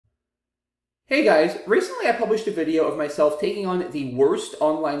Hey guys, recently I published a video of myself taking on the worst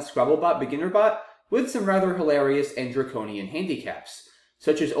online Scrabble bot, BeginnerBot, with some rather hilarious and draconian handicaps,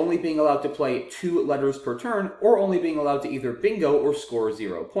 such as only being allowed to play 2 letters per turn, or only being allowed to either bingo or score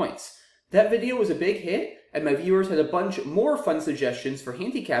 0 points. That video was a big hit, and my viewers had a bunch more fun suggestions for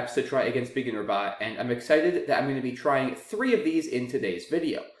handicaps to try against BeginnerBot, and I'm excited that I'm going to be trying 3 of these in today's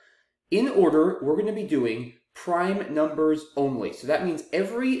video. In order, we're going to be doing prime numbers only, so that means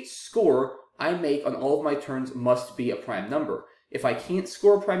every score I make on all of my turns must be a prime number. If I can't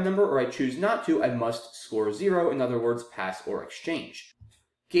score a prime number or I choose not to, I must score 0, in other words, pass or exchange.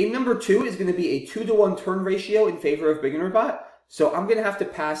 Game number 2 is going to be a 2-to-1 turn ratio in favor of BeginnerBot, so I'm going to have to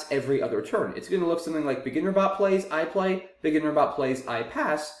pass every other turn. It's going to look something like BeginnerBot plays, I play, BeginnerBot plays, I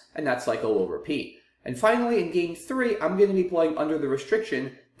pass, and that cycle will repeat. And finally, in game 3, I'm going to be playing under the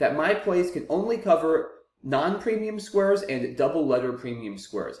restriction that my plays can only cover non-premium squares and double-letter premium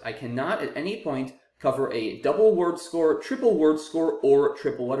squares. I cannot at any point cover a double word score, triple word score, or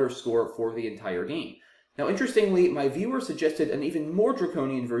triple letter score for the entire game. Now, interestingly, my viewer suggested an even more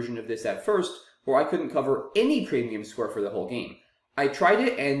draconian version of this at first, where I couldn't cover any premium score for the whole game. I tried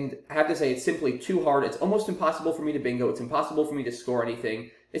it, and I have to say it's simply too hard. It's almost impossible for me to bingo. It's impossible for me to score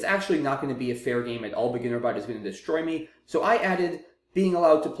anything. It's actually not going to be a fair game at all. BeginnerBot is going to destroy me. So I added being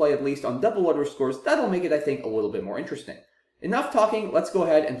allowed to play at least on double letter scores. That'll make it, I think, a little bit more interesting. Enough talking, let's go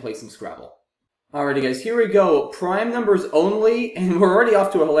ahead and play some Scrabble. Alrighty guys, here we go. Prime numbers only, and we're already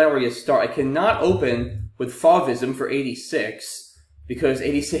off to a hilarious start. I cannot open with Fauvism for 86, because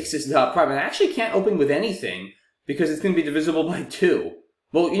 86 is not prime. And I actually can't open with anything, because it's going to be divisible by 2.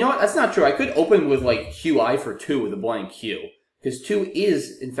 Well, you know what? That's not true. I could open with, like, QI for 2 with a blank Q, because 2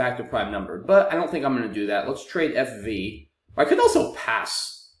 is, in fact, a prime number. But I don't think I'm going to do that. Let's trade FV. I could also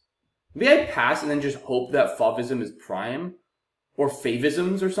pass. Maybe I pass and then just hope that Fauvism is prime? Or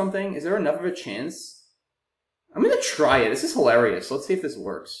Favisms or something? Is there enough of a chance? I'm gonna try it. This is hilarious. Let's see if this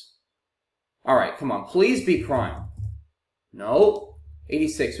works. Alright, come on. Please be prime. No.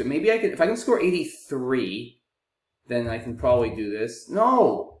 86. But maybe I can... If I can score 83, then I can probably do this.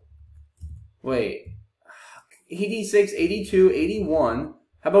 No! Wait. 86, 82, 81.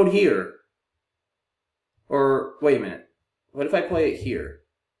 How about here? Or... Wait a minute. What if I play it here?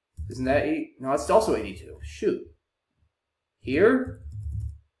 Isn't that 80? No, it's also 82. Shoot. Here?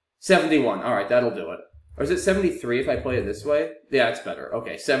 71. Alright, that'll do it. Or is it 73 if I play it this way? Yeah, it's better.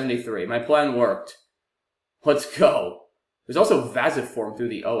 Okay, 73. My plan worked. Let's go. There's also Vasiform through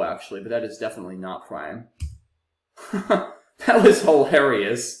the O, actually, but that is definitely not prime. That was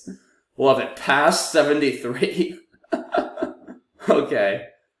hilarious. Love it. Pass 73. Okay.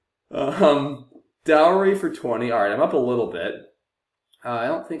 Dowry for 20. Alright, I'm up a little bit. I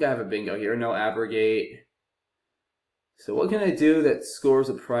don't think I have a bingo here. No abrogate. So what can I do that scores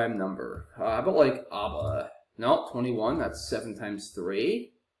a prime number? How about like ABBA? No, 21. That's 7 times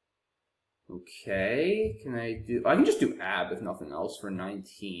 3. Okay. Can I do... I can just do AB if nothing else for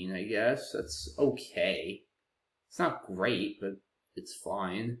 19, I guess. That's okay. It's not great, but it's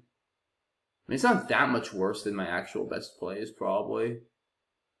fine. I mean, it's not that much worse than my actual best plays, probably.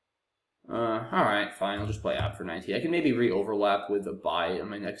 Alright, fine, I'll just play AB for 19. I can maybe re-overlap with a buy on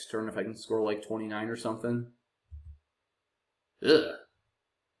my next turn if I can score like 29 or something. Ugh.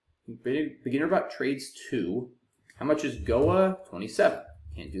 BeginnerBot trades 2. How much is Goa? 27.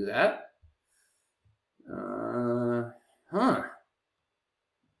 Can't do that. I'm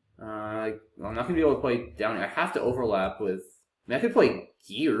not going to be able to play down here. I have to overlap with... I mean, I could play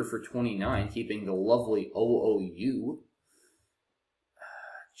Gear for 29, keeping the lovely OOU.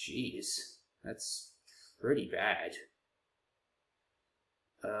 Jeez, that's pretty bad.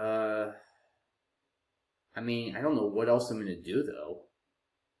 I mean, I don't know what else I'm going to do, though.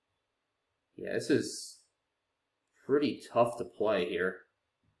 Yeah, this is pretty tough to play here.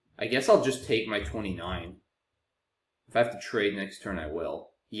 I guess I'll just take my 29. If I have to trade next turn, I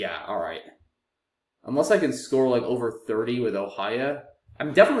will. Yeah, alright. Unless I can score, like, over 30 with Ohio.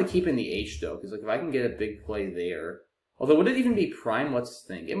 I'm definitely keeping the H, though, because, like, if I can get a big play there... Although, would it even be prime? Let's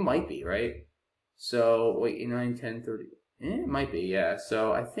think. It might be, right? So, wait, 9, 10, 30... it might be, yeah.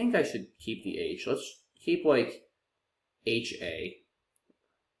 So, I think I should keep the H. Let's keep, like, HA.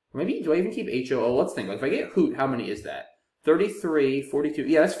 Maybe, do I even keep HOO? Let's think. Like, if I get Hoot, how many is that? 33, 42...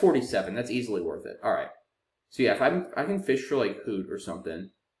 Yeah, that's 47. That's easily worth it. Alright. So, yeah, if I can fish for, like, Hoot or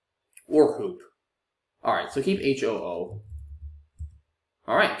something. Or Hoop. Alright, so keep HOO.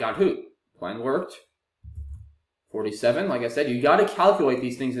 Alright, got Hoot. Plan worked. 47, like I said, you got to calculate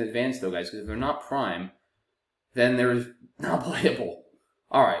these things in advance, though, guys, because if they're not prime, then they're not playable.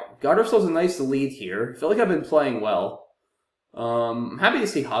 Alright, got ourselves a nice lead here. I feel like I've been playing well. I'm happy to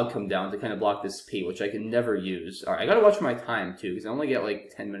see Hog come down to kind of block this P, which I can never use. Alright, I gotta watch my time, too, because I only get,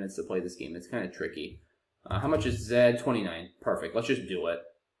 like, 10 minutes to play this game. It's kind of tricky. How much is Z? 29. Perfect. Let's just do it,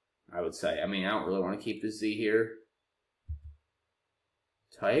 I would say. I mean, I don't really want to keep the Z here.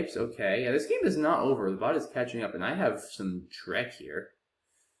 Types, okay. Yeah, this game is not over. The bot is catching up, and I have some Drek here.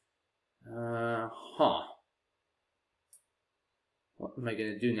 What am I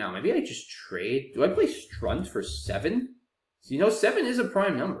going to do now? Maybe I just trade. Do I play Strunt for 7? So, you know, 7 is a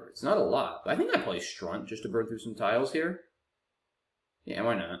prime number. It's not a lot. But I think I play Strunt just to burn through some tiles here. Yeah,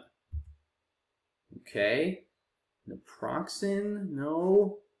 why not? Okay. Naproxen,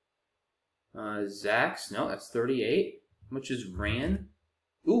 no. Zax, no, that's 38. How much is Ran?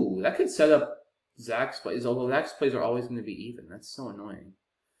 Ooh, that could set up Zax's plays, although Zax's plays are always going to be even. That's so annoying.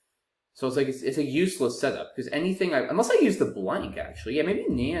 So it's like, it's a useless setup, because anything unless I use the blank, actually. Yeah, maybe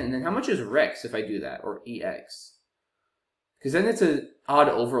Nan, and then how much is Rex if I do that, or EX? Because then it's an odd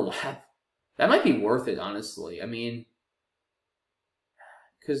overlap. That might be worth it, honestly. I mean,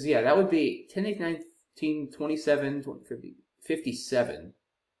 because, yeah, that would be 10, 8, 19, 27, 20, 50, 57,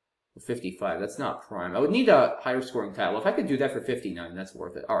 or 55. That's not prime. I would need a higher scoring tile. If I could do that for 59, that's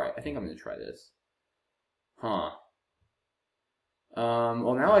worth it. Alright, I think I'm going to try this. Huh.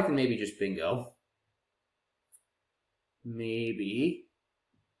 Well, now I can maybe just bingo. Maybe.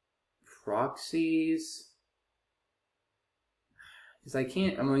 Proxies. Because I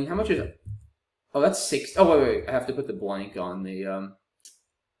can't, I mean, how much is it? Oh, that's 6. Oh, wait. I have to put the blank on the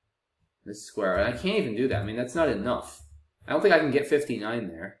square. And I can't even do that. I mean, that's not enough. I don't think I can get 59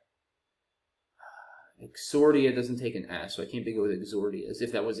 there. Exordia doesn't take an S, so I can't bingo with Exordias,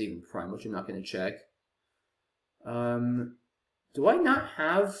 if that was even prime, which I'm not going to check. Do I not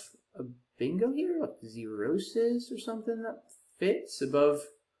have a bingo here? Like Xerosis or something that fits above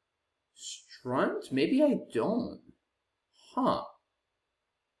Strunt? Maybe I don't. Huh.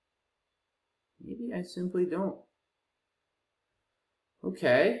 Maybe I simply don't.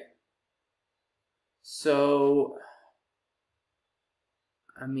 Okay. So,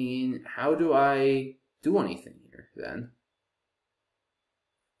 I mean, how do I do anything here, then?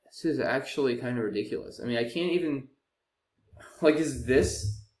 This is actually kind of ridiculous. I mean, I can't even... Like, is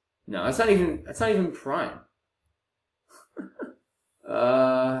this... No, that's not even prime.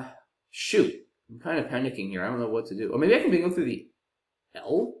 Shoot. I'm kind of panicking here. I don't know what to do. Or maybe I can bingo through the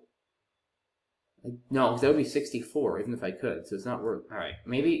L? No, that would be 64, even if I could, so it's not worth... Alright,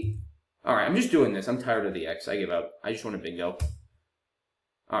 maybe... Alright, I'm just doing this. I'm tired of the X. I give up. I just want to bingo.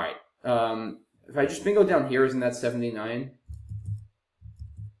 Alright, if I just bingo down here, isn't that 79?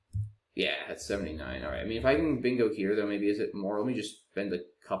 Yeah, that's 79. Alright, I mean, if I can bingo here, though, maybe is it more? Let me just spend a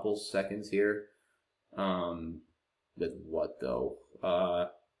couple seconds here. With what, though?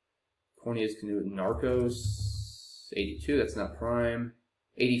 Cornea's Canoe, Narcos, 82, that's not prime.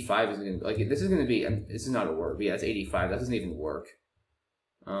 85 isn't going to, like, this is going to be, this is not a word, but yeah, it's 85, that doesn't even work.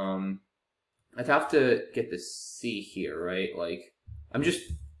 I'd have to get the C here, right? Like, no,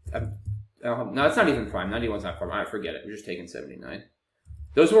 it's not even prime, 91's not prime, alright, forget it, we're just taking 79.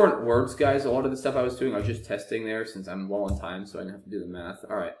 Those weren't words, guys. A lot of the stuff I was doing, I was just testing there since I'm well on time, so I didn't have to do the math.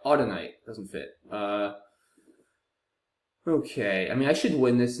 Alright, Autonite. Doesn't fit. Okay. I mean, I should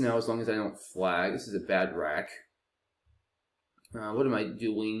win this now as long as I don't flag. This is a bad rack. What am I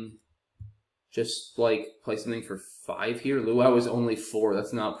doing? Just, like, play something for 5 here? Luau is only 4.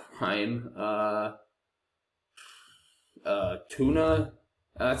 That's not prime. Tuna?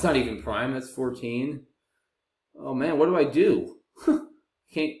 That's not even prime. That's 14. Oh, man. What do I do?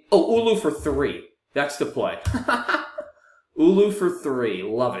 Oh, Ulu for 3. That's the play. Ulu for 3.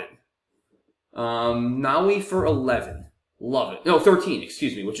 Love it. Maui for 11. Love it. No, 13,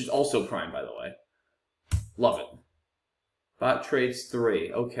 excuse me, which is also prime, by the way. Love it. Bot trades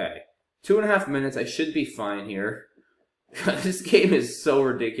 3. Okay. 2.5 minutes. I should be fine here. This game is so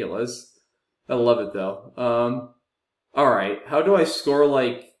ridiculous. I love it, though. Alright. How do I score,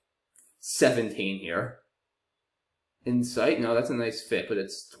 like, 17 here? Insight? No, that's a nice fit, but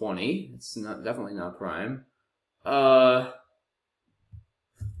it's 20. It's not definitely not prime.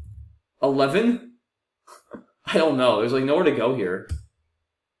 11? I don't know. There's like nowhere to go here.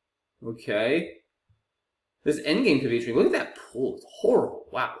 Okay. This endgame could be interesting. Look at that pool. It's horrible.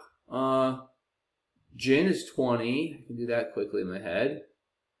 Wow. Jin is 20. I can do that quickly in my head.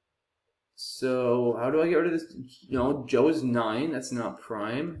 So, how do I get rid of this? No, Joe is 9. That's not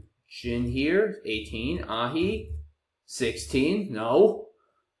prime. Jin here, 18. Ahi, 16. No.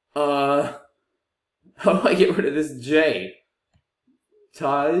 How do I get rid of this J?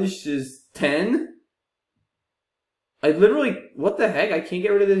 Taj is 10. I literally, what the heck? I can't get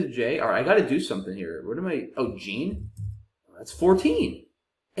rid of this J. Alright, I gotta do something here. What am I? Oh, Gene? That's 14.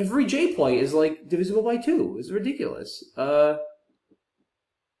 Every J play is, like, divisible by 2. It's ridiculous.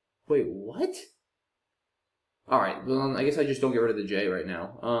 Wait, what? Alright, well, I guess I just don't get rid of the J right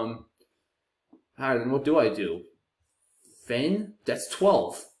now. Alright, then what do I do? Fin? That's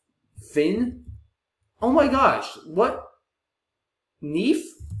 12. Fin? Oh my gosh, what? Neef?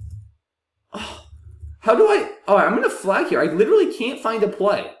 Oh, how do I... Alright, I'm gonna flag here. I literally can't find a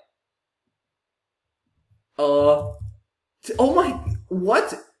play. Oh my...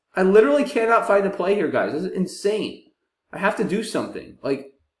 What? I literally cannot find a play here, guys. This is insane. I have to do something.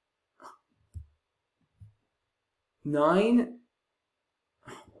 Like... 9?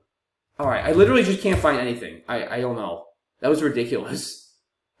 Alright, I literally just can't find anything. I don't know. That was ridiculous.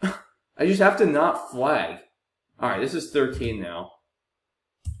 I just have to not flag. Alright, this is 13 now.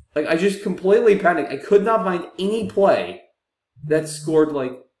 Like, I just completely panicked. I could not find any play that scored,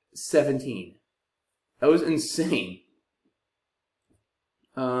 like, 17. That was insane.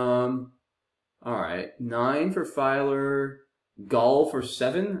 Alright. 9 for Filer. Gull for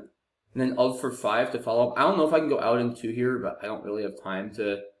 7. And then Of for 5 to follow up. I don't know if I can go out in 2 here, but I don't really have time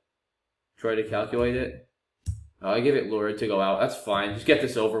to try to calculate it. I give it Lurid to go out. That's fine. Just get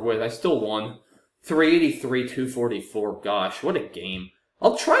this over with. I still won. 383, 244. Gosh, what a game.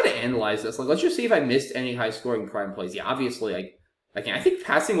 I'll try to analyze this. Like, let's just see if I missed any high-scoring prime plays. Yeah, obviously, I can. I think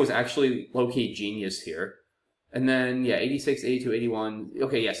passing was actually low-key genius here. And then, yeah, 86, 82, 81.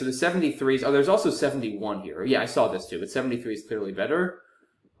 Okay, yeah, so the 73s. Oh, there's also 71 here. Yeah, I saw this too, but 73 is clearly better.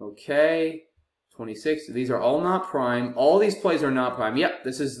 Okay. 26. These are all not prime. All these plays are not prime. Yep,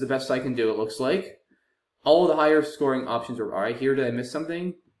 this is the best I can do, it looks like. All the higher scoring options are... Alright, here, did I miss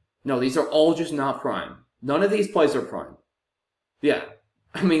something? No, these are all just not prime. None of these plays are prime. Yeah.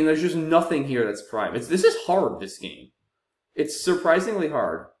 I mean, there's just nothing here that's prime. This is hard, this game. It's surprisingly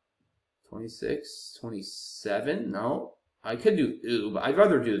hard. 26, 27? No. I could do ooh, but I'd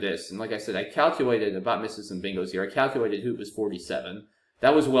rather do this. And like I said, I calculated... Bot misses some bingos here. I calculated who was 47.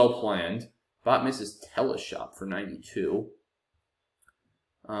 That was well planned. Bot misses Teleshop for 92.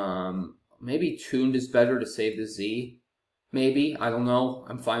 Maybe Tuned is better to save the Z. Maybe. I don't know.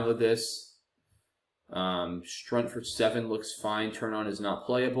 I'm fine with this. Strunt for 7 looks fine. Turn On is not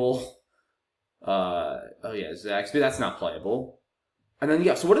playable. Oh yeah, Zaxby, that's not playable. And then,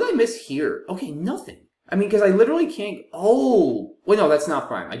 yeah, so what did I miss here? Okay, nothing. I mean, because I literally can't... Oh! Wait, no, that's not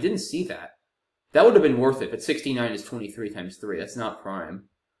prime. I didn't see that. That would have been worth it, but 69 is 23 times 3. That's not prime.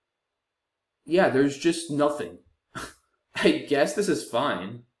 Yeah, there's just nothing. I guess this is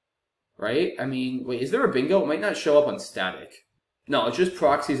fine. Right? I mean, wait, is there a bingo? It might not show up on static. No, it's just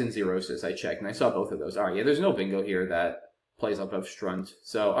proxies and zerosis. I checked, and I saw both of those. Alright, yeah, there's no bingo here that plays up of Strunt.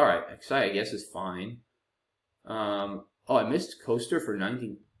 So, alright, Xi, I guess, is fine. Oh, I missed Coaster for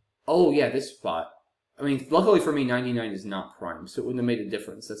 90. Oh, yeah, this spot. I mean, luckily for me, 99 is not prime, so it wouldn't have made a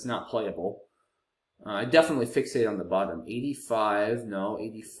difference. That's not playable. I definitely fixate on the bottom. 85, no,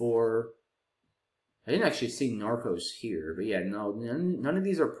 84. I didn't actually see Narcos here, but yeah, no, none of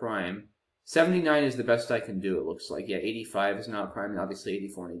these are prime. 79 is the best I can do, it looks like. Yeah, 85 is not prime, and obviously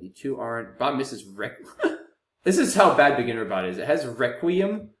 84 and 82 aren't. Bot misses This is how bad BeginnerBot is. It has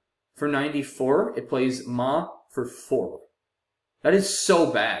Requiem for 94. It plays Ma for 4. That is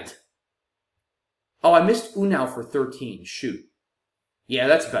so bad. Oh, I missed Unao for 13. Shoot. Yeah,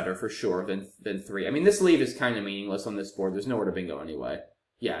 that's better for sure than 3. I mean, this leave is kind of meaningless on this board. There's nowhere to bingo anyway.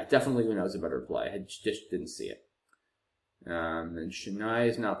 Yeah, definitely Unao's a better play. I just didn't see it. And Shanai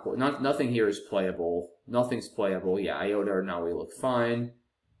is not nothing here is playable. Nothing's playable. Yeah, Iota or Naui look fine.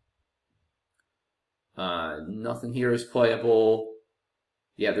 Nothing here is playable.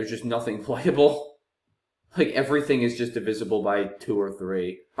 Yeah, there's just nothing playable. Like, everything is just divisible by 2 or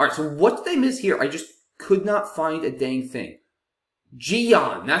 3. Alright, so what did I miss here? I just could not find a dang thing.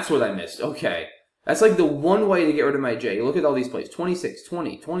 Gion, that's what I missed. Okay. That's like the one way to get rid of my J. Look at all these plays. 26,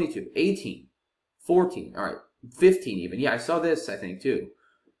 20, 22, 18, 14. Alright, 15 even. Yeah, I saw this, I think, too.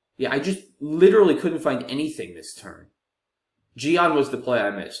 Yeah, I just literally couldn't find anything this turn. Gion was the play I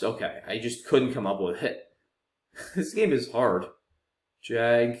missed. Okay, I just couldn't come up with it. This game is hard.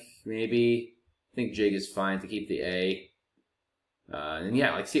 Jag, maybe. I think Jig is fine to keep the A. And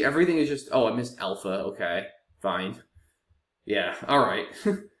yeah, like, see, everything is just... Oh, I missed Alpha. Okay, fine. Yeah, alright.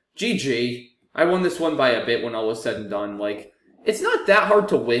 GG. I won this one by a bit when all was said and done. Like, it's not that hard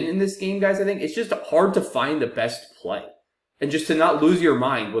to win in this game, guys, I think. It's just hard to find the best play. And just to not lose your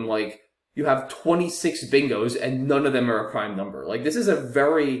mind when, like, you have 26 bingos and none of them are a prime number. Like, this is a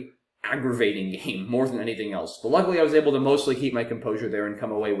very aggravating game, more than anything else. But luckily, I was able to mostly keep my composure there and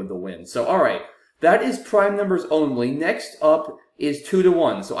come away with the win. So, alright. That is prime numbers only. Next up is 2 to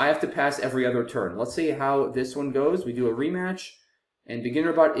 1, so I have to pass every other turn. Let's see how this one goes. We do a rematch, and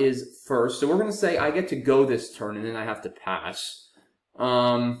BeginnerBot is first. So we're going to say I get to go this turn, and then I have to pass.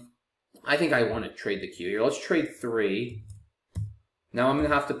 I think I want to trade the queue here. Let's trade 3. Now I'm going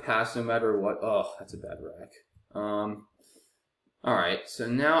to have to pass no matter what. Oh, that's a bad rack. Alright, so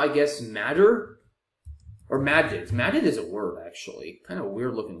now I guess matter? Or madded. Madded is a word, actually. Kind of a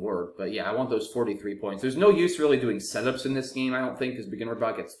weird-looking word. But yeah, I want those 43 points. There's no use really doing setups in this game, I don't think, because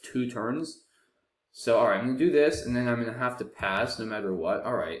BeginnerBot gets 2 turns. So, alright, I'm going to do this, and then I'm going to have to pass no matter what.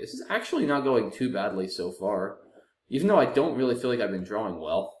 Alright, this is actually not going too badly so far. Even though I don't really feel like I've been drawing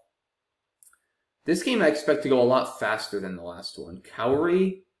well. This game I expect to go a lot faster than the last one.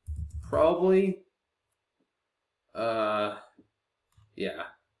 Cowrie? Probably. Yeah.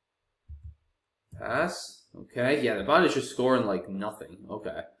 Pass? Okay, yeah, the bot is just scoring like nothing.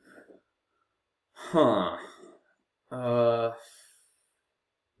 Okay. Huh.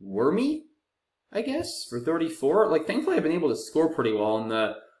 Wormy? I guess, for 34. Like, thankfully I've been able to score pretty well in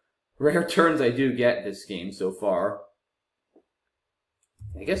the rare turns I do get this game so far.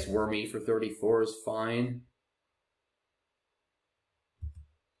 I guess Wormy for 34 is fine.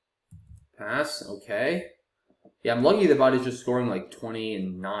 Pass, okay. Yeah, I'm lucky the bot is just scoring like 20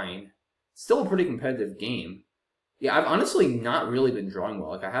 and 9. Still a pretty competitive game. Yeah, I've honestly not really been drawing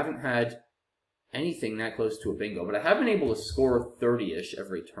well. Like, I haven't had anything that close to a bingo, but I have been able to score 30-ish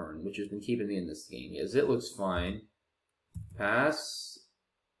every turn, which has been keeping me in this game. Yes, it looks fine. Pass.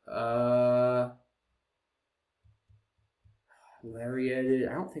 Lariated.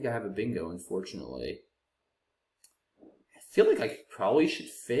 I don't think I have a bingo, unfortunately. I feel like I probably should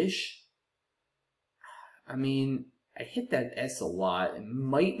fish. I mean, I hit that S a lot. It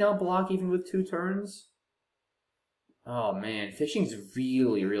might not block even with 2 turns. Oh man, fishing's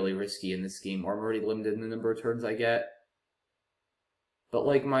really, really risky in this game. I'm already limited in the number of turns I get. But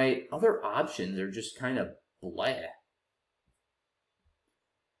like, my other options are just kind of bleh.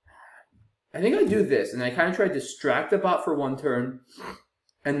 I think I do this, and I kind of try to distract the bot for 1 turn,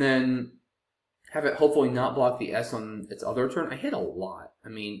 and then have it hopefully not block the S on its other turn. I hit a lot. I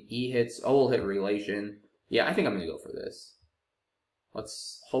mean, E hits, O will hit relation. Yeah, I think I'm going to go for this.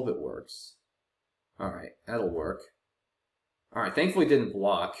 Let's hope it works. Alright, that'll work. Alright, thankfully it didn't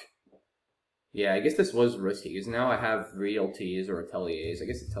block. Yeah, I guess this was risky, because now I have realties or ateliers. I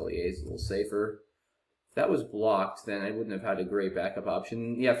guess ateliers is a little safer. If that was blocked, then I wouldn't have had a great backup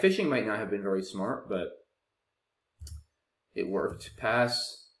option. Yeah, fishing might not have been very smart, but it worked.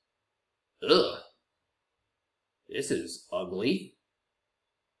 Pass. Ugh. This is ugly.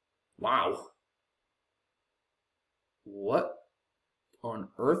 Wow. What on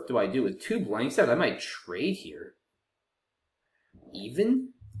earth do I do with 2 blanks out? I might trade here. Even?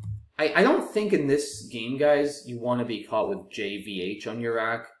 I don't think in this game, guys, you want to be caught with JVH on your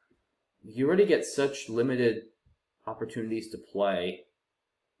rack. You already get such limited opportunities to play.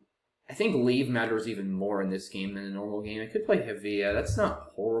 I think leave matters even more in this game than a normal game. I could play Hevia. That's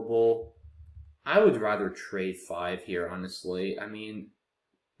not horrible. I would rather trade 5 here, honestly. I mean,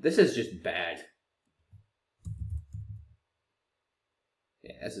 this is just bad.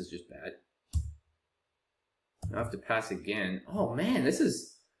 Yeah, this is just bad. I have to pass again. Oh, man, this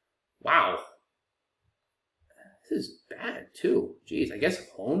is... Wow. This is bad, too. Jeez, I guess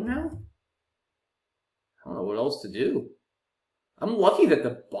home now? I don't know what else to do. I'm lucky that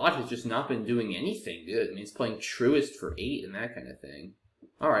the bot has just not been doing anything good. I mean, it's playing Truest for 8 and that kind of thing.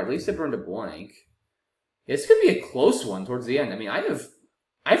 Alright, at least I burned a blank. Yeah, this could be a close one towards the end. I mean, I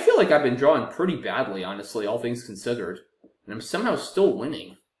feel like I've been drawing pretty badly, honestly, all things considered. And I'm somehow still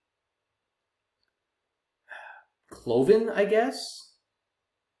winning. Cloven, I guess?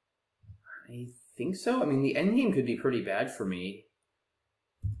 I think so. I mean, the endgame could be pretty bad for me.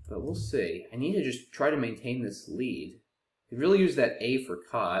 But we'll see. I need to just try to maintain this lead. Could really use that A for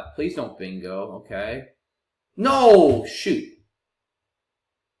caught. Please don't bingo, okay? No! Shoot!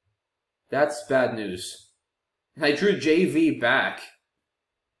 That's bad news. I drew JV back.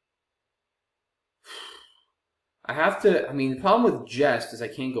 I have to... I mean, the problem with Jest is I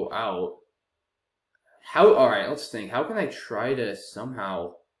can't go out. How... Alright, let's think. How can I try to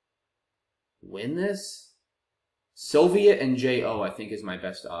somehow win this? Soviet and JO, I think, is my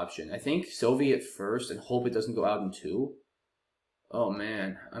best option. I think Soviet first and hope it doesn't go out in 2. Oh,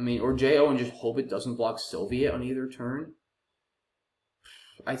 man. I mean, or JO and just hope it doesn't block Soviet on either turn.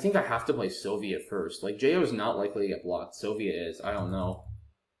 I think I have to play Soviet first. Like, JO is not likely to get blocked. Soviet is. I don't know.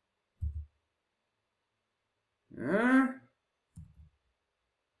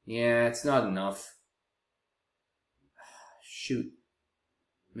 Yeah, it's not enough. Shoot.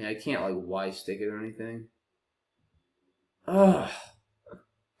 I mean, I can't, like, Y stick it or anything. Ugh.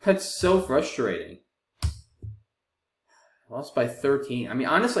 That's so frustrating. Lost by 13. I mean,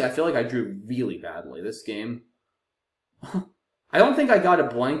 honestly, I feel like I drew really badly this game. I don't think I got a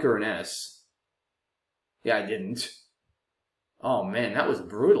blank or an S. Yeah, I didn't. Oh, man, that was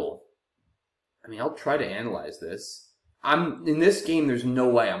brutal. I mean, I'll try to analyze this. In this game, there's no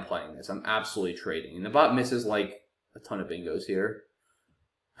way I'm playing this. I'm absolutely trading. And the bot misses, like, a ton of bingos here.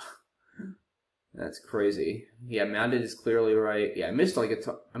 That's crazy. Yeah, mounted is clearly right. Yeah, I missed, like, a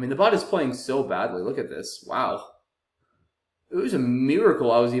ton. I mean, the bot is playing so badly. Look at this. Wow. It was a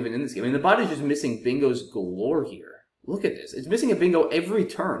miracle I was even in this game. I mean, the bot is just missing bingos galore here. Look at this. It's missing a bingo every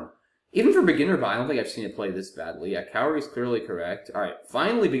turn. Even for BeginnerBot, I don't think I've seen it play this badly. Yeah, Cowrie is clearly correct. Alright,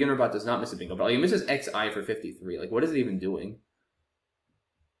 finally BeginnerBot does not miss a bingo, but like, it misses XI for 53. Like, what is it even doing?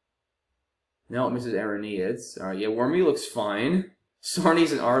 No, it misses Araniids. Alright, yeah, Wormy looks fine.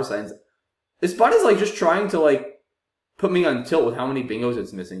 Sarnies and R signs. This bot is, like, just trying to, like, put me on tilt with how many bingos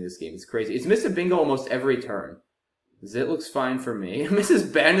it's missing this game. It's crazy. It's missed a bingo almost every turn. Zit looks fine for me. It misses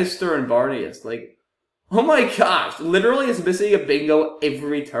Bannister and Barnius. Like, oh my gosh. Literally, it's missing a bingo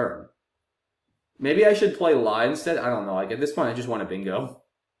every turn. Maybe I should play Lie instead? I don't know. Like, at this point, I just want a bingo.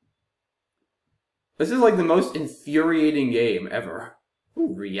 This is, like, the most infuriating game ever.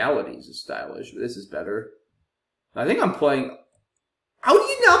 Ooh, Realities is stylish, but this is better. I think I'm playing... How do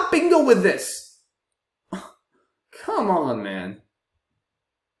you not bingo with this? Come on, man.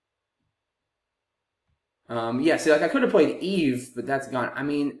 Yeah, see, like, I could have played Eve, but that's gone. I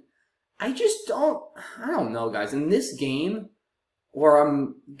mean, I don't know, guys. In this game, where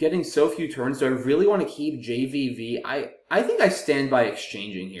I'm getting so few turns, do I really want to keep JVV? I think I stand by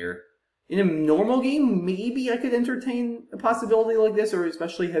exchanging here. In a normal game, maybe I could entertain a possibility like this, or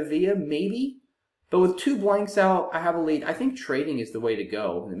especially Havia, maybe. But with 2 blanks out, I have a lead. I think trading is the way to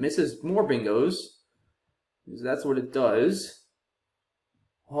go. It misses more bingos, because that's what it does.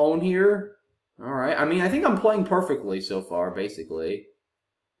 Hone here. Alright, I mean, I think I'm playing perfectly so far, basically.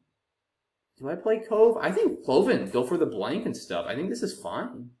 Do I play Cove? I think Cloven, go for the blank and stuff. I think this is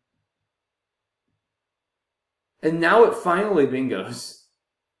fine. And now it finally bingos.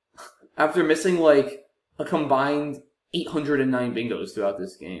 After missing, like, a combined 809 bingos throughout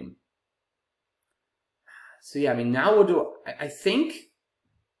this game. So yeah, I mean, now we'll do... I think...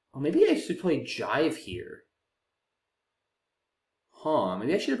 Oh, maybe I should play Jive here. Huh,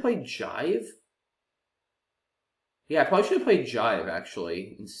 maybe I should have played Jive? Yeah, I probably should have played Jive,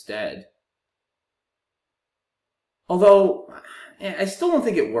 actually, instead. Although, I still don't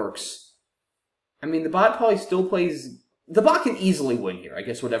think it works. I mean, the bot probably still plays... The bot can easily win here, I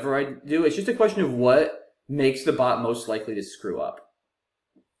guess, whatever I do. It's just a question of what makes the bot most likely to screw up.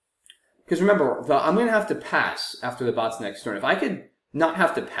 Because remember, I'm going to have to pass after the bot's next turn. If I could not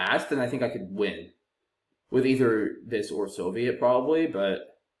have to pass, then I think I could win. With either this or Soviet, probably, but...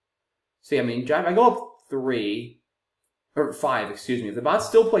 See, I mean, Jive, I go up 3... Or 5, excuse me. If the bot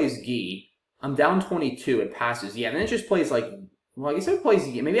still plays Gi, I'm down 22, it passes. Yeah, then it just plays like... Well, I guess if it plays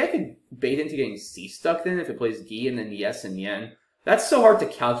Gi, maybe I could bait into getting C stuck then if it plays Gi and then Yes and Yen. That's so hard to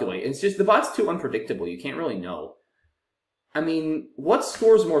calculate. It's just, the bot's too unpredictable. You can't really know. I mean, what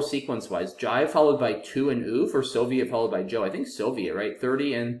scores more sequence-wise? Jive followed by 2 and Oof, or Soviet followed by Joe? I think Soviet, right?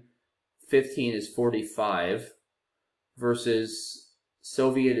 30 and 15 is 45, versus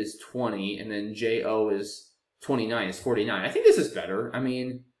Soviet is 20, and then J-O is 29, is 49. I think this is better. I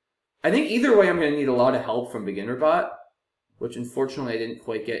mean, I think either way I'm going to need a lot of help from BeginnerBot, which unfortunately I didn't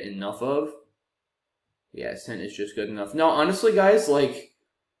quite get enough of. Yeah, Sent is just good enough. No, honestly, guys, like,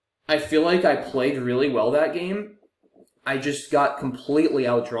 I feel like I played really well that game. I just got completely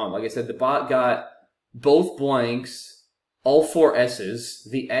outdrawn. Like I said, the bot got both blanks, all 4 S's,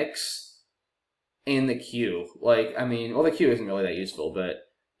 the X, and the Q. Like, I mean, well, the Q isn't really that useful, but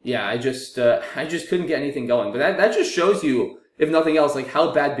yeah, I just couldn't get anything going. But that just shows you, if nothing else, like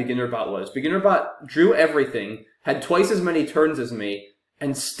how bad BeginnerBot was. BeginnerBot drew everything, had twice as many turns as me,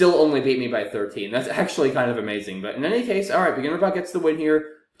 and still only beat me by 13. That's actually kind of amazing. But in any case, alright, BeginnerBot gets the win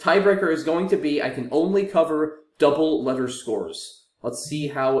here. Tiebreaker is going to be, I can only cover double letter scores. Let's see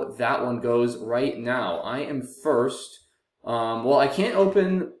how that one goes right now. I am first. Well, I can't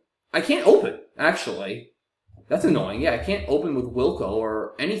open, actually. That's annoying. Yeah, I can't open with Wilco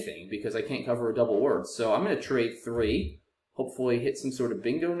or anything because I can't cover a double word. So I'm going to trade 3. Hopefully hit some sort of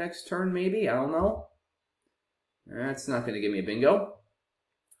bingo next turn, maybe. I don't know. That's not going to give me a bingo.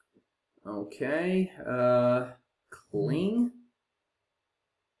 Okay. Cling?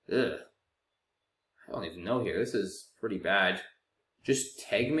 Ugh. I don't even know here. This is pretty bad. Just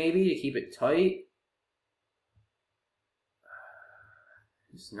tag maybe to keep it tight.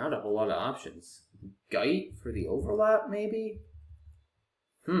 There's not a whole lot of options. Gite for the overlap, maybe?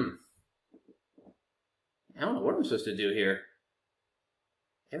 I don't know what I'm supposed to do here.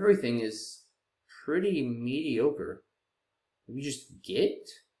 Everything is pretty mediocre. Maybe just get?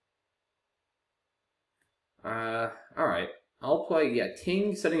 Alright. I'll play, yeah,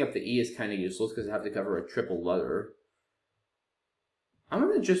 Ting setting up the E is kind of useless because I have to cover a triple letter. I'm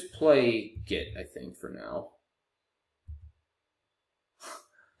going to just play get, I think, for now.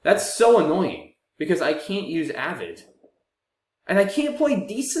 That's so annoying because I can't use Avid. And I can't play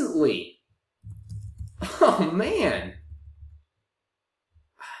decently. Oh, man.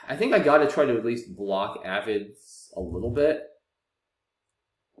 I think I got to try to at least block Avids a little bit.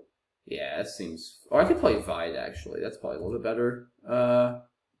 Yeah, that seems... Oh, I could play Vide, actually. That's probably a little bit better.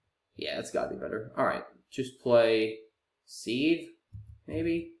 Yeah, that's got to be better. All right, just play Seed,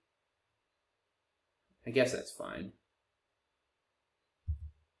 maybe? I guess that's fine.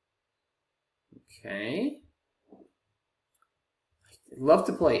 Okay. I'd love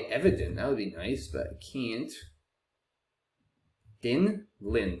to play Evident. That would be nice, but I can't. Din?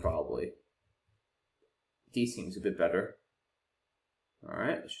 Lin, probably. D seems a bit better.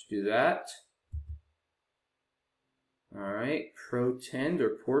 Alright, let's just do that. Alright, Protend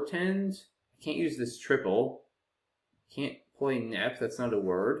or Portend. I can't use this triple. Can't play Nep, that's not a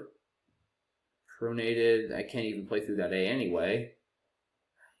word. Pronated, I can't even play through that A anyway.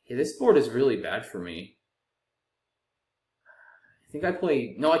 Yeah, this board is really bad for me. I think I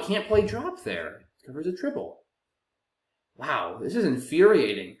play... No, I can't play drop there. It covers a triple. Wow, this is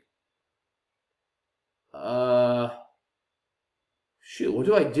infuriating. Shoot, what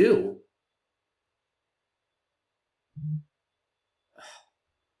do I do?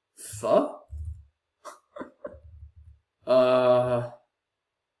 Fuh?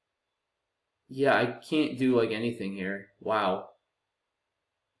 Yeah, I can't do, like, anything here. Wow.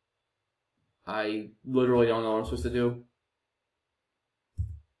 I literally don't know what I'm supposed to do.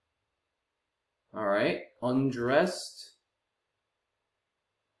 Alright, undressed.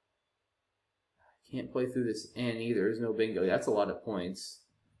 Can't play through this N either. There's no bingo. That's a lot of points.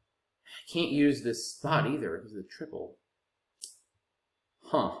 I can't use this spot either. It was a triple.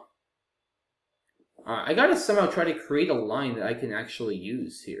 Huh. Alright, I gotta somehow try to create a line that I can actually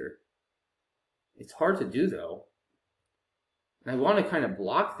use here. It's hard to do, though. And I want to kind of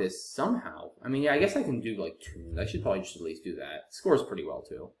block this somehow. I mean, yeah, I guess I can do, like, tuned. I should probably just at least do that. It scores pretty well,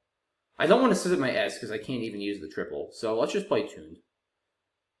 too. I don't want to set up my S because I can't even use the triple. So let's just play tuned.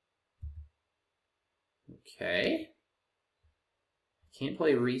 Okay. Can't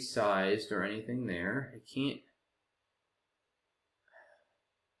play resized or anything there. I can't...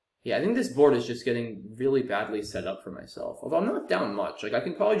 Yeah, I think this board is just getting really badly set up for myself. Although I'm not down much. Like, I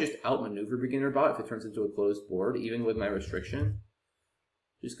can probably just outmaneuver BeginnerBot if it turns into a closed board, even with my restriction.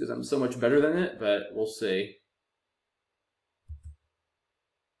 Just because I'm so much better than it, but we'll see.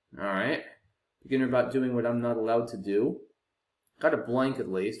 Alright. BeginnerBot doing what I'm not allowed to do. Got a blank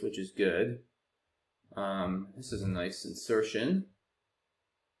at least, which is good. This is a nice insertion.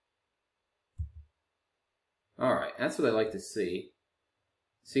 Alright, that's what I like to see.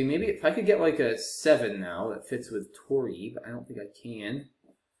 See, maybe if I could get like a 7 now that fits with Tori, but I don't think I can.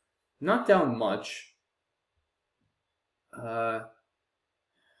 Not down much. Huh.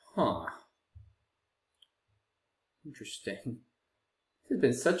 Interesting. This has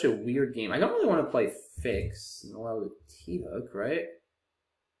been such a weird game. I don't really want to play fix and allow the T-hook, right?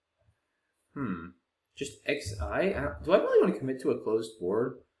 Just XI? Do I really want to commit to a closed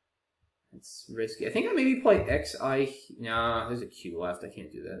board? It's risky. I think I maybe play XI. Nah, there's a Q left. I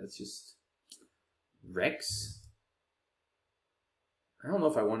can't do that. It's just Rex. I don't know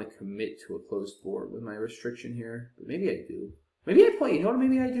if I want to commit to a closed board with my restriction here, but maybe I do. Maybe I play, you know what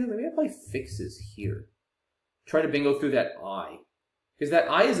maybe I do? Maybe I play fixes here. Try to bingo through that I. Because that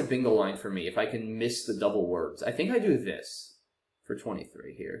I is a bingo line for me if I can miss the double words. I think I do this for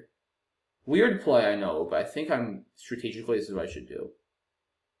 23 here. Weird play, I know, but I think strategically this is what I should do.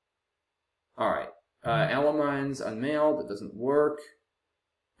 Alright. Alamines unmailed. It doesn't work.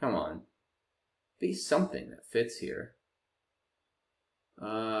 Come on. Be something that fits here. Is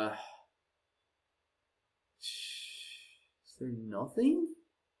there nothing?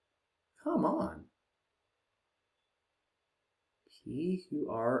 Come on.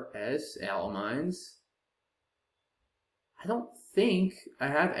 PQRS Alamines. I don't think I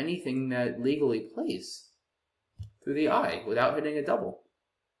have anything that legally plays through the I without hitting a double.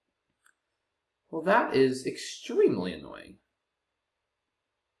 Well, that is extremely annoying.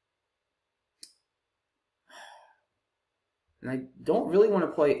 And I don't really want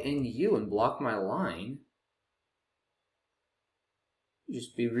to play NU and block my line.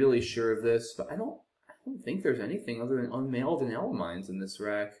 just be really sure of this, but I don't think there's anything other than unmailed and L mines in this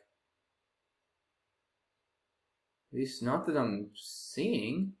rack. At least not that I'm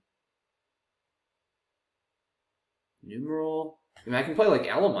seeing. Numeral. I mean, I can play like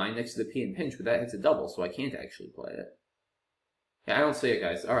Alamine next to the P and pinch, but that hits a double, so I can't actually play it. Yeah, I don't see it,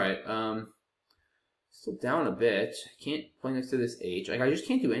 guys. Alright, still down a bit. I can't play next to this H. Like, I just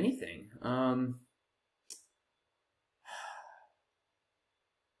can't do anything.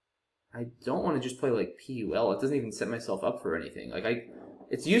 I don't want to just play like PUL. It doesn't even set myself up for anything. Like,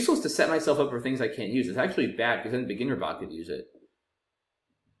 it's useless to set myself up for things I can't use. It's actually bad, because then BeginnerBot could use it.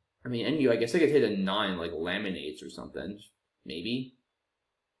 I mean, NU, I guess I could hit a 9, like Laminates or something. Maybe.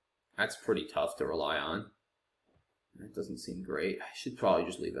 That's pretty tough to rely on. That doesn't seem great. I should probably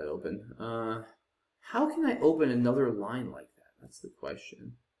just leave that open. How can I open another line like that? That's the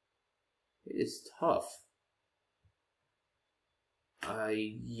question. It is tough.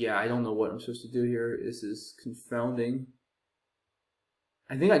 Yeah, I don't know what I'm supposed to do here. This is confounding.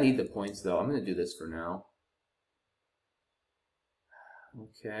 I think I need the points, though. I'm going to do this for now.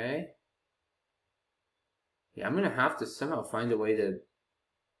 Okay. Yeah, I'm going to have to somehow find a way to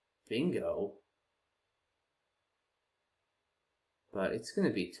bingo. But it's going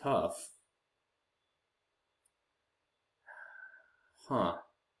to be tough. Huh.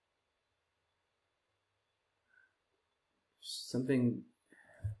 Something...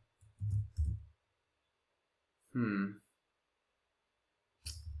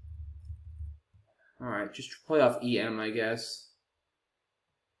 Alright, just play off EM, I guess.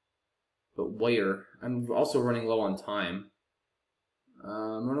 But where? I'm also running low on time.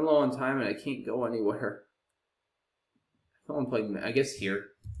 I'm running low on time and I can't go anywhere. I don't want to play, I guess here.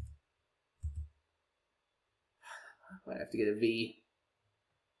 I have to get a V.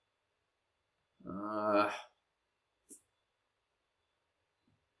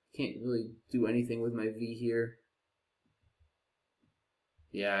 Can't really do anything with my V here.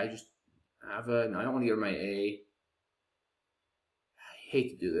 Yeah, I just have a... No, I don't want to get my A. I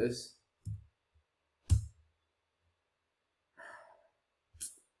hate to do this.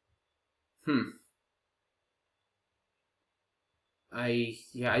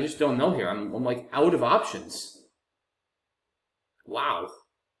 Yeah, I just don't know here. I'm like out of options. Wow.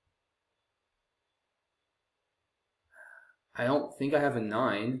 I don't think I have a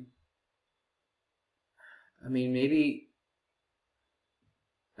 9. I mean, maybe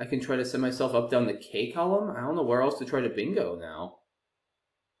I can try to set myself up down the K column. I don't know where else to try to bingo now.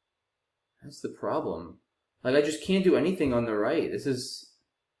 That's the problem. Like, I just can't do anything on the right. This is...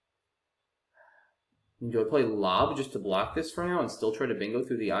 Do I play lob just to block this for now and still try to bingo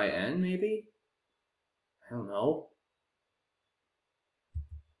through the IN, maybe? I don't know.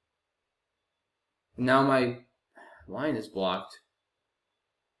 Now my line is blocked.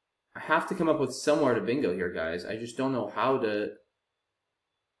 I have to come up with somewhere to bingo here, guys. I just don't know how to...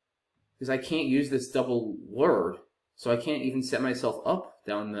 Because I can't use this double word, so I can't even set myself up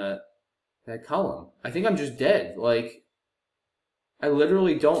down that column. I think I'm just dead. Like... I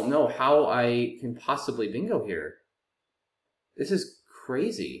literally don't know how I can possibly bingo here. This is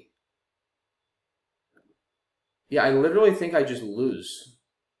crazy. Yeah, I literally think I just lose.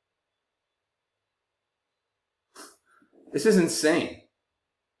 This is insane.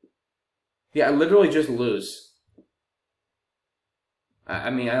 Yeah, I literally just lose. I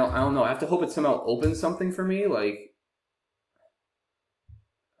mean, I don't know. I have to hope it somehow opens something for me. Like,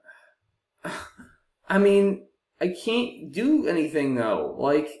 I mean... I can't do anything, though.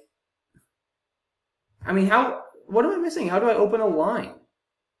 Like, I mean, what am I missing? How do I open a line?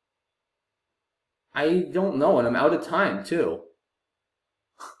 I don't know, and I'm out of time, too.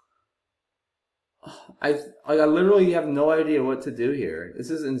 I literally have no idea what to do here.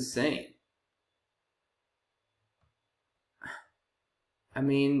 This is insane. I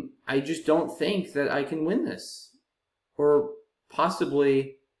mean, I just don't think that I can win this. Or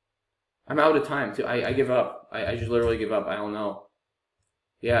possibly... I'm out of time, too. I give up. I just literally give up. I don't know.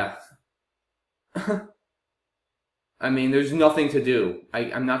 Yeah. I mean, there's nothing to do.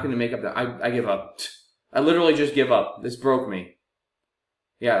 I'm not going to make up that. I give up. I literally just give up. This broke me.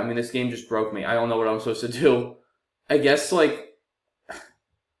 Yeah, I mean, this game just broke me. I don't know what I'm supposed to do. I guess, like...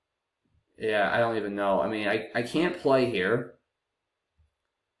 Yeah, I don't even know. I mean, I can't play here.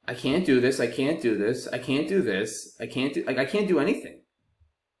 I can't do this. I can't do this. I can't do this. I can't do... Like, I can't do anything.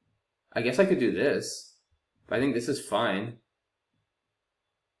 I guess I could do this, but I think this is fine.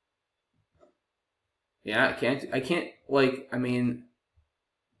 Yeah, I can't, like, I mean,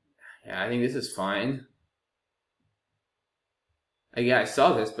 yeah, I think this is fine. Yeah, I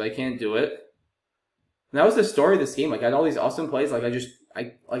saw this, but I can't do it. And that was the story of this game. Like, I had all these awesome plays. Like,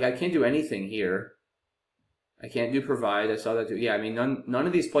 I can't do anything here. I can't do provide. I saw that too. Yeah, I mean, none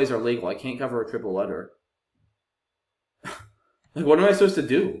of these plays are legal. I can't cover a triple letter. Like, what am I supposed to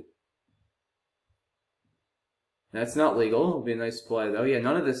do? That's not legal. It'll be a nice play, though. Yeah,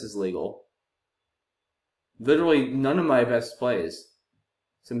 none of this is legal. Literally, none of my best plays.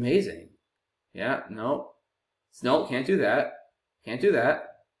 It's amazing. Yeah, no. No, can't do that. Can't do that.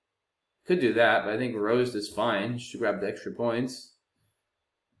 Could do that, but I think Rose is fine. Just grab the extra points.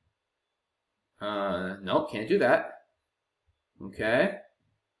 No, can't do that. Okay.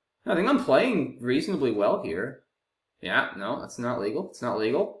 I think I'm playing reasonably well here. Yeah, no, that's not legal. It's not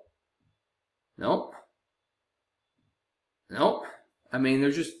legal. Nope. Nope. I mean,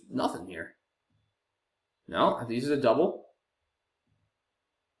 there's just nothing here. No, this is a double.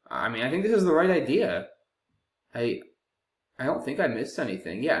 I mean, I think this is the right idea. I don't think I missed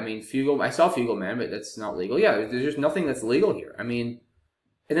anything. Yeah, I mean, Fugal. I saw Fugal Man, but that's not legal. Yeah, there's just nothing that's legal here. I mean,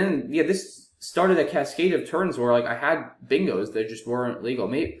 and then yeah, this started a cascade of turns where like I had bingos that just weren't legal.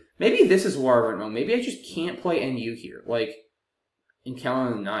 Maybe this is where I went wrong. Maybe I just can't play NU here, like in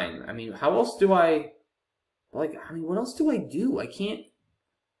count on 9. I mean, how else do I? Like, I mean, what else do I do? I can't.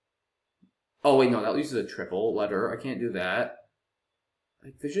 Oh wait, no, that uses a triple letter. I can't do that.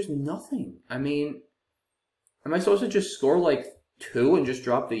 Like, there's just nothing. I mean. Am I supposed to just score like 2 and just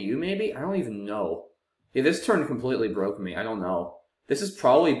drop the U maybe? I don't even know. Yeah, this turn completely broke me. I don't know. This is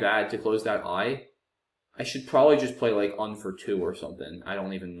probably bad to close that I. I should probably just play like on for 2 or something. I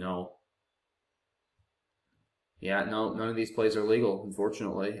don't even know. Yeah, no, none of these plays are legal,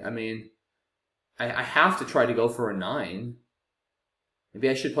 unfortunately. I mean, I have to try to go for a 9. Maybe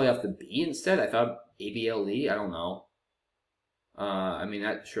I should play off the B instead. I thought ABLE. I don't know. I mean,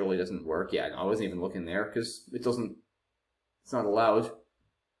 that surely doesn't work. Yeah, no, I wasn't even looking there, because it's not allowed.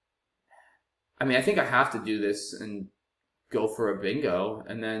 I mean, I think I have to do this and go for a bingo,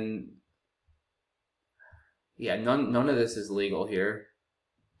 and then, yeah, none of this is legal here.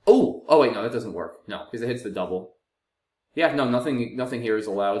 Oh wait, no, that doesn't work. No, because it hits the double. Yeah, no, nothing here is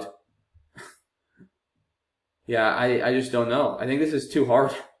allowed. Yeah, I just don't know. I think this is too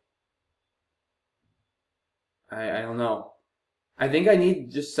hard. I don't know. I think I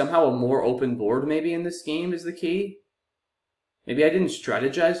need just somehow a more open board maybe in this game is the key. Maybe I didn't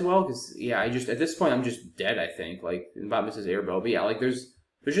strategize well, because, yeah, at this point I'm just dead, I think, like, about Mrs. Airbow. But yeah, like, there's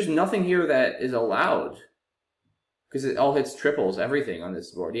just nothing here that is allowed. Because it all hits triples, everything on this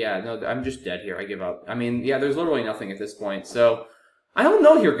board. Yeah, no, I'm just dead here, I give up. I mean, yeah, there's literally nothing at this point, so... I don't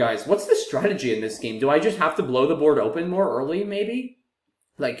know here, guys. What's the strategy in this game? Do I just have to blow the board open more early, maybe?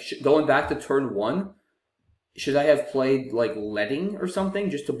 Like, going back to turn 1? Should I have played, like, letting or something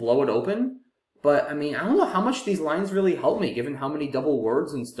just to blow it open? But, I mean, I don't know how much these lines really help me, given how many double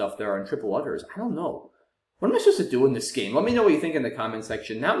words and stuff there are in triple letters. I don't know. What am I supposed to do in this game? Let me know what you think in the comment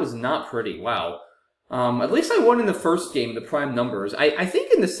section. That was not pretty. Wow. At least I won in the first game, the prime numbers. I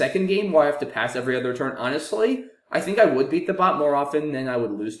think in the second game, where I have to pass every other turn, honestly, I think I would beat the bot more often than I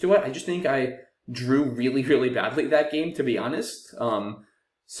would lose to it. I just think I drew really, really badly that game, to be honest.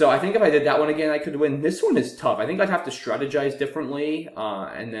 So I think if I did that one again, I could win. This one is tough. I think I'd have to strategize differently,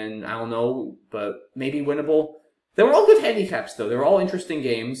 and then, I don't know, but maybe winnable. They were all good handicaps, though. They were all interesting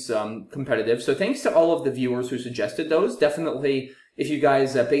games, competitive. So thanks to all of the viewers who suggested those. Definitely, if you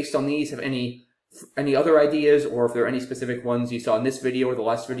guys, based on these, have any other ideas, or if there are any specific ones you saw in this video or the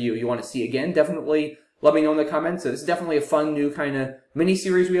last video you want to see again, definitely let me know in the comments. This is definitely a fun new kind of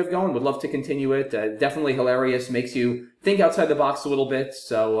mini-series we have going. Would love to continue it. Definitely hilarious. Makes you think outside the box a little bit.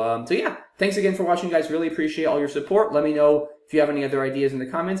 So yeah, thanks again for watching, guys. Really appreciate all your support. Let me know if you have any other ideas in the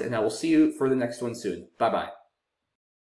comments, and I will see you for the next one soon. Bye-bye.